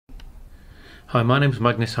Hi, my name is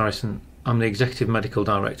Magnus Harrison. I'm the Executive Medical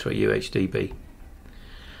Director at UHDB.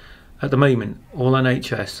 At the moment, all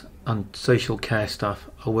NHS and social care staff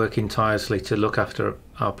are working tirelessly to look after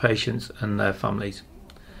our patients and their families.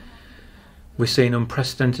 We're seeing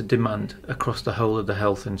unprecedented demand across the whole of the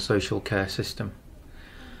health and social care system.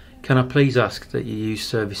 Can I please ask that you use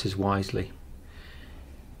services wisely?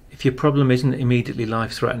 If your problem isn't immediately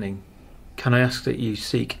life-threatening, can I ask that you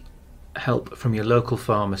seek help from your local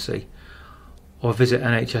pharmacy or visit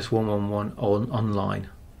NHS 111 online,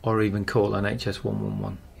 or even call NHS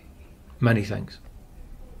 111. Many thanks.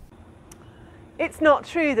 It's not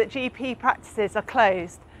true that GP practices are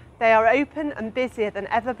closed. They are open and busier than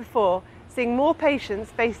ever before, seeing more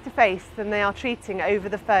patients face to face than they are treating over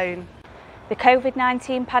the phone. The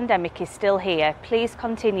COVID-19 pandemic is still here. Please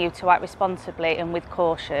continue to act responsibly and with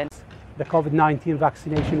caution. The COVID-19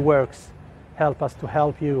 vaccination works. Help us to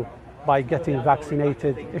help you by getting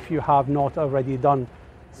vaccinated if you have not already done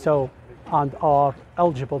so and are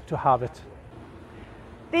eligible to have it.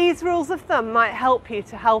 These rules of thumb might help you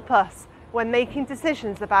to help us when making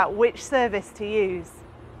decisions about which service to use.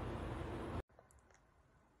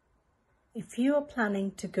 If you are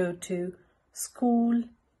planning to go to school,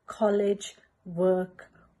 college, work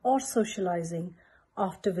or socializing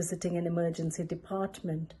after visiting an emergency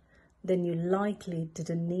department, then you likely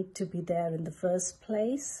didn't need to be there in the first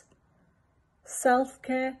place.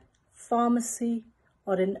 Self-care, pharmacy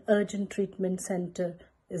or an urgent treatment centre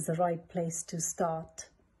is the right place to start.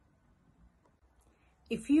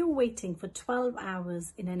 If you're waiting for 12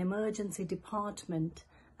 hours in an emergency department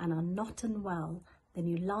and are not unwell, then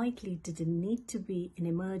you likely didn't need to be in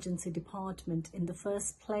an emergency department in the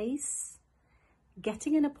first place.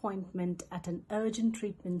 Getting an appointment at an urgent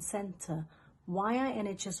treatment centre via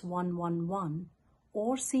NHS 111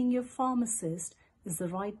 or seeing your pharmacist is the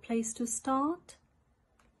right place to start.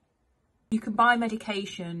 You can buy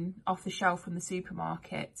medication off the shelf from the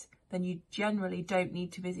supermarket, then you generally don't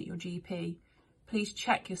need to visit your GP. Please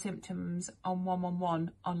check your symptoms on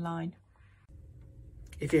 111 online.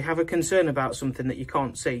 If you have a concern about something that you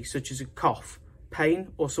can't see, such as a cough,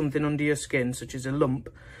 pain or something under your skin, such as a lump,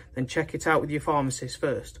 then check it out with your pharmacist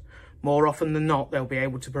first. More often than not, they'll be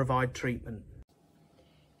able to provide treatment.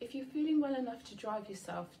 If you're feeling well enough to drive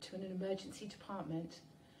yourself to an emergency department,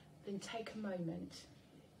 then take a moment.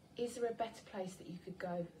 Is there a better place that you could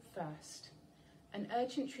go first? An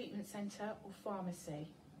urgent treatment centre or pharmacy?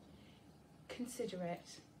 Consider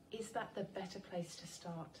it. Is that the better place to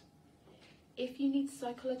start? If you need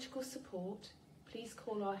psychological support, please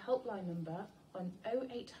call our helpline number on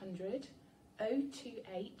 0800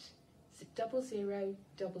 028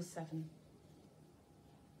 0077.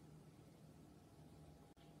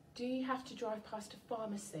 Do you have to drive past a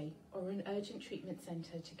pharmacy or an urgent treatment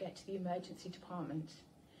centre to get to the emergency department?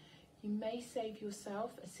 You may save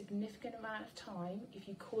yourself a significant amount of time if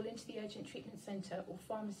you call into the urgent treatment centre or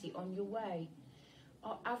pharmacy on your way.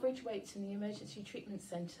 Our average waits in the emergency treatment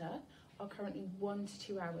centre are currently 1 to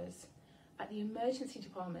 2 hours. At the emergency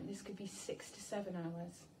department, this could be 6 to 7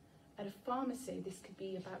 hours. At a pharmacy, this could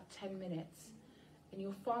be about 10 minutes. And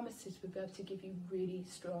your pharmacist will be able to give you really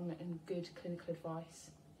strong and good clinical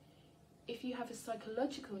advice. If you have a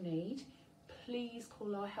psychological need, please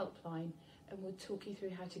call our helpline and we'll talk you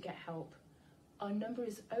through how to get help. Our number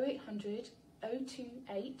is 0800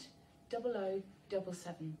 028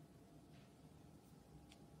 0077.